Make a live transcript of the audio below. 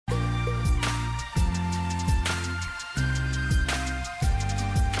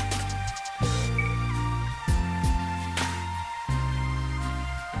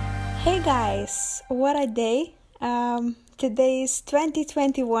Hey guys, what a day. Today is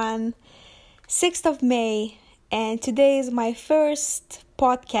 2021, 6th of May, and today is my first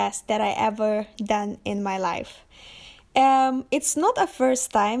podcast that I ever done in my life. It's not a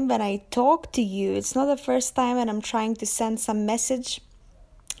first time when I talk to you. It's not the first time when I'm trying to send some message.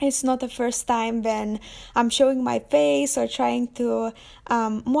 It's not the first time when I'm showing my face or trying to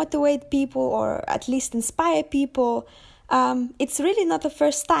motivate people or at least inspire people. It's really not the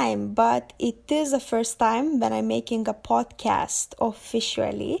first time, but it is the first time when I'm making a podcast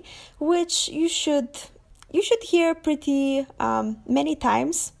officially, which you should hear pretty many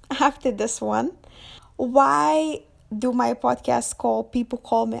times after this one. Why do my podcast call People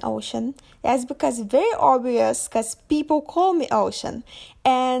Call Me Ocean? That's because very obvious, because people call me Ocean.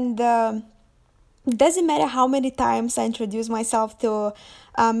 And it doesn't matter how many times I introduce myself to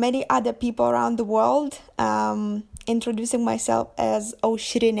many other people around the world, introducing myself as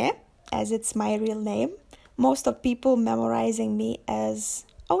Oshirine, as it's my real name. Most of people memorizing me as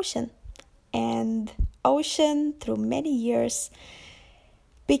Ocean. And Ocean, through many years,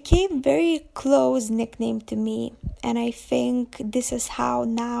 became very close nickname to me, and I think this is how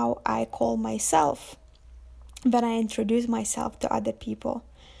now I call myself when I introduce myself to other people.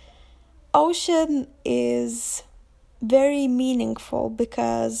 Ocean is very meaningful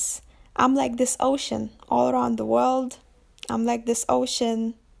because I'm like this ocean all around the world. I'm like this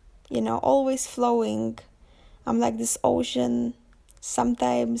ocean, always flowing. I'm like this ocean,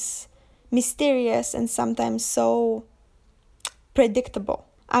 sometimes mysterious and sometimes so predictable.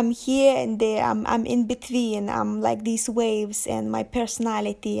 I'm here and there, I'm in between. I'm like these waves, and my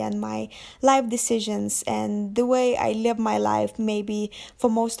personality and my life decisions and the way I live my life, maybe for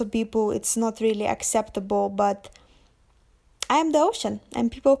most of people it's not really acceptable, but I'm the ocean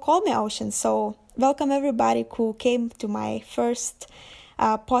and people call me Ocean. So welcome everybody who came to my first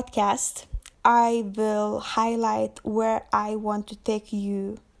podcast. I will highlight where I want to take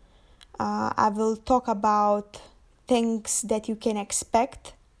you. I will talk about things that you can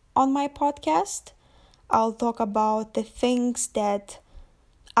expect on my podcast. I'll talk about the things that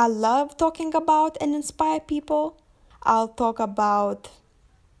I love talking about and inspire people. I'll talk about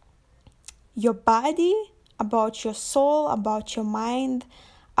your body, about your soul, about your mind.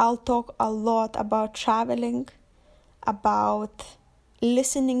 I'll talk a lot about traveling, about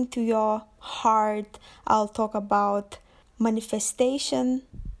listening to your heart. I'll talk about manifestation.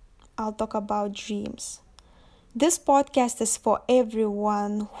 I'll talk about dreams. This podcast is for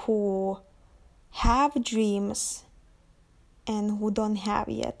everyone who have dreams and who don't have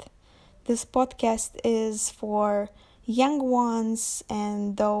yet. This podcast is for young ones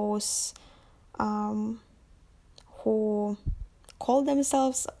and those who call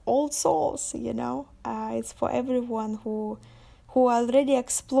themselves old souls, It's for everyone who already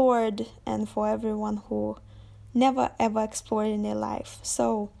explored and for everyone who never ever explored in their life.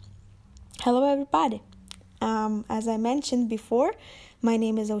 So, hello everybody. As I mentioned before, my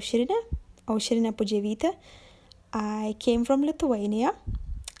name is Oshirine Pudžiavytė. I came from Lithuania,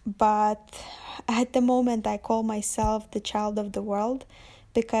 but at the moment I call myself the child of the world,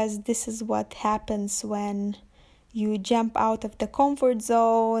 because this is what happens when you jump out of the comfort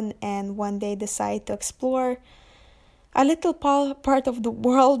zone and one day decide to explore a little part of the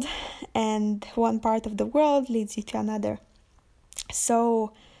world, and one part of the world leads you to another.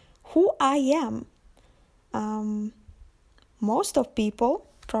 So, who I am? Most of people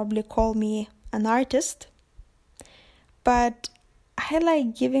probably call me an artist, but I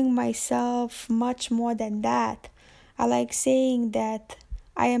like giving myself much more than that. I like saying that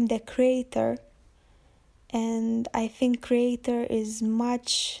I am the creator, and I think creator is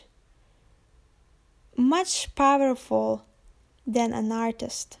much powerful than an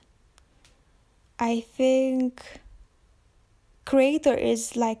artist. I think creator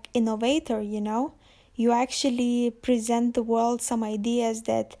is like innovator, You actually present the world some ideas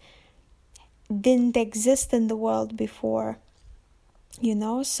that didn't exist in the world before,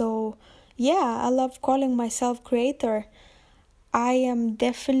 So, I love calling myself creator. I am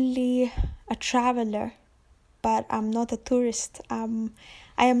definitely a traveler, but I'm not a tourist. I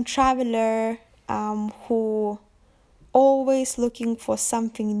am traveler who always looking for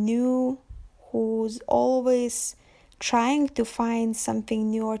something new, who's always trying to find something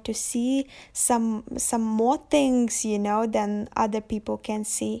new or to see some more things, than other people can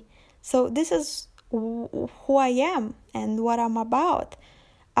see. So this is who I am and what I'm about.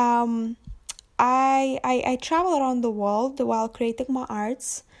 I travel around the world while creating my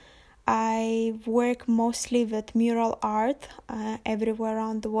arts. I work mostly with mural art everywhere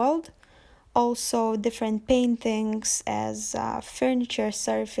around the world. also different paintings as furniture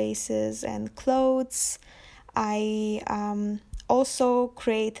surfaces and clothes. I also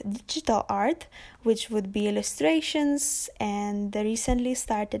create digital art, which would be illustrations, and recently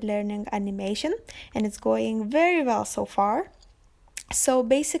started learning animation, and it's going very well so far. So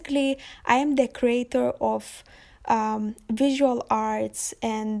basically, I am the creator of visual arts,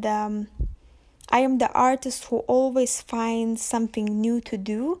 and I am the artist who always finds something new to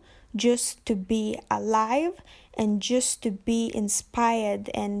do just to be alive and just to be inspired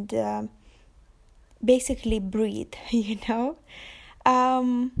and basically breathe, you know.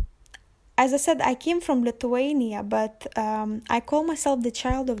 Um, as I said, I came from Lithuania, but I call myself the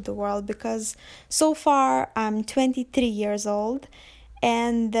child of the world because so far I'm 23 years old,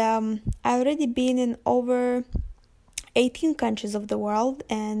 and I've already been in over 18 countries of the world,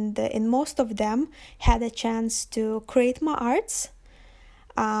 and in most of them had a chance to create my arts.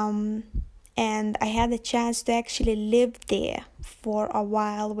 And I had a chance to actually live there for a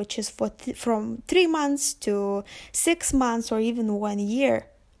while, which is from 3 months to 6 months or even 1 year.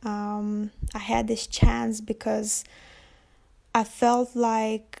 I had this chance because I felt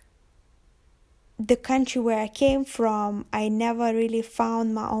like the country where I came from, I never really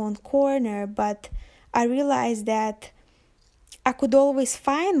found my own corner, but I realized that I could always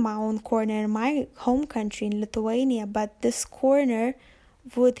find my own corner in my home country in Lithuania, but this corner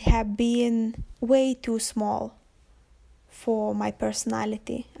would have been way too small for my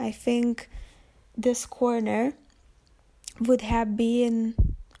personality. I think this corner would have been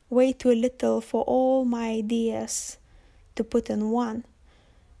way too little for all my ideas to put in one.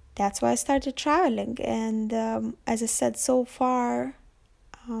 That's why I started traveling, and as I said, so far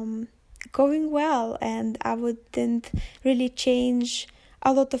going well, and I wouldn't really change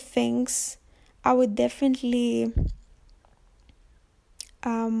a lot of things. I would definitely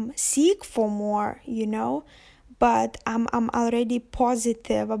seek for more, but I'm already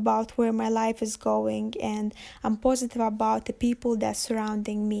positive about where my life is going, and I'm positive about the people that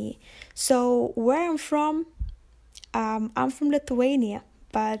surrounding me. So where I'm from, I'm from Lithuania,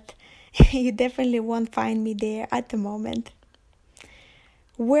 but you definitely won't find me there at the moment.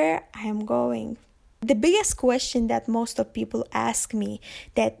 Where I am going, the biggest question that most of people ask me,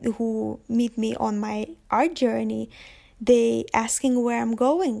 that who meet me on my art journey, they asking where I'm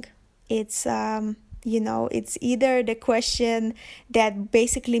going. It's it's either the question that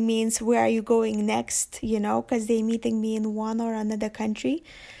basically means where are you going next, because they meeting me in one or another country,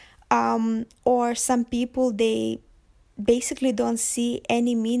 or some people, they basically don't see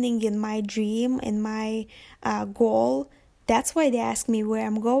any meaning in my dream, in my goal. That's why they ask me where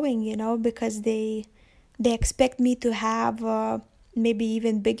I'm going, because they expect me to have maybe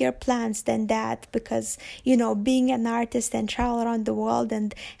even bigger plans than that, because being an artist and travel around the world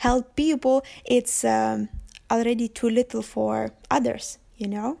and help people, it's already too little for others.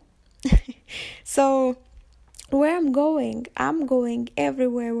 So where I'm going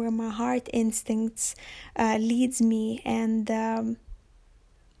everywhere where my heart instincts leads me, and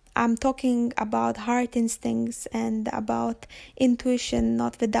I'm talking about heart instincts and about intuition,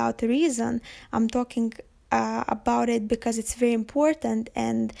 not without a reason. I'm talking about it because it's very important,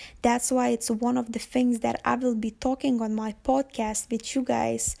 and that's why it's one of the things that I will be talking on my podcast with you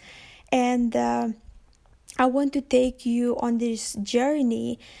guys. And I want to take you on this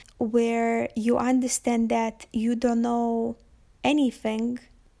journey where you understand that you don't know anything.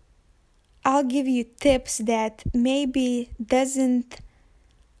 I'll give you tips that maybe doesn't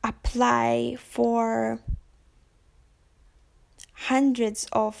apply for hundreds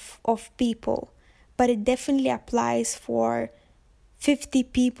of people, but it definitely applies for 50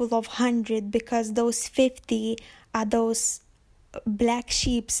 people of 100, because those 50 are those black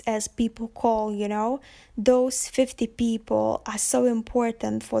sheeps, as people call, those 50 people are so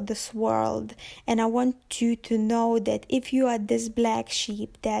important for this world. And I want you to know that if you are this black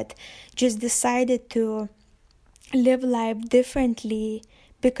sheep that just decided to live life differently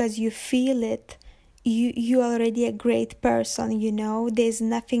because you feel it, you're already a great person, there's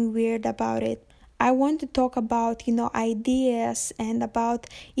nothing weird about it. I want to talk about, ideas and about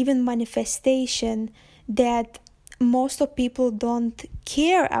even manifestation that most of people don't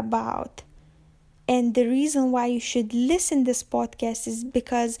care about. And the reason why you should listen this podcast is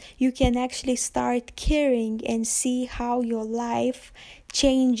because you can actually start caring and see how your life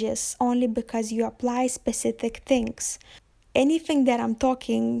changes only because you apply specific things. Anything that I'm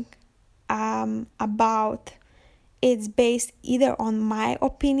talking about, it's based either on my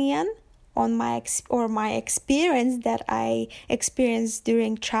opinion, on my experience that I experienced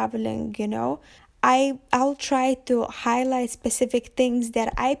during traveling. I'll try to highlight specific things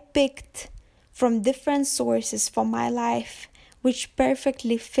that I picked from different sources for my life, which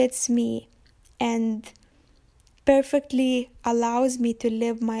perfectly fits me and perfectly allows me to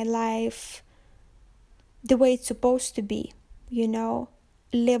live my life the way it's supposed to be,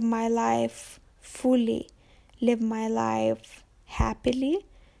 live my life fully, live my life happily,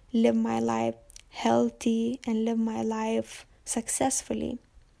 live my life healthy, and live my life successfully.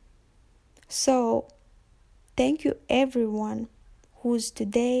 So, thank you everyone who's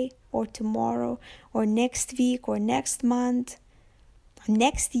today or tomorrow or next week or next month or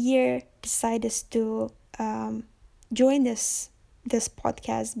next year decides to join this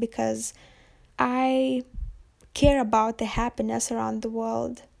podcast, because I care about the happiness around the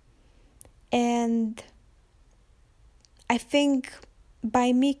world. And I think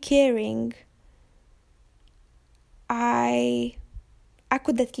by me caring, I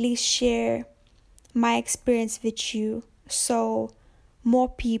could at least share my experience with you, so more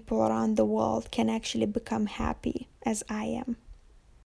people around the world can actually become happy as I am.